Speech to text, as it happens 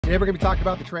Today we're going to be talking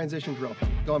about the transition drill,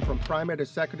 going from primary to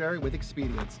secondary with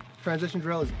expedience. Transition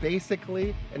drill is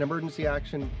basically an emergency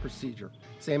action procedure.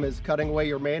 Same as cutting away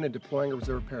your main and deploying a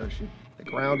reserve parachute. The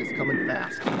ground is coming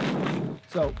fast.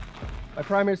 So my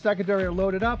primary and secondary are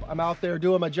loaded up. I'm out there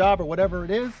doing my job or whatever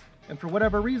it is. And for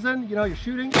whatever reason, you know, you're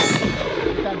shooting,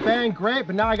 that bang, great,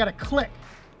 but now I got a click.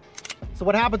 So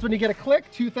what happens when you get a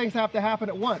click? Two things have to happen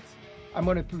at once. I'm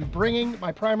going to be bringing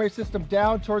my primary system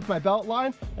down towards my belt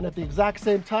line, and at the exact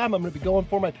same time, I'm going to be going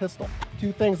for my pistol.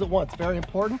 Two things at once, very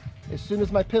important. As soon as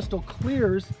my pistol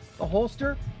clears the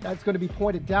holster, that's going to be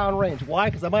pointed downrange. Why?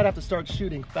 Because I might have to start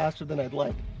shooting faster than I'd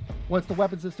like. Once the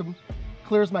weapon system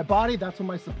clears my body, that's when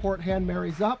my support hand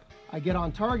marries up. I get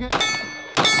on target,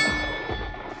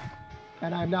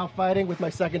 and I'm now fighting with my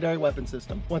secondary weapon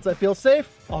system. Once I feel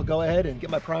safe, I'll go ahead and get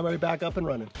my primary back up and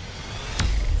running.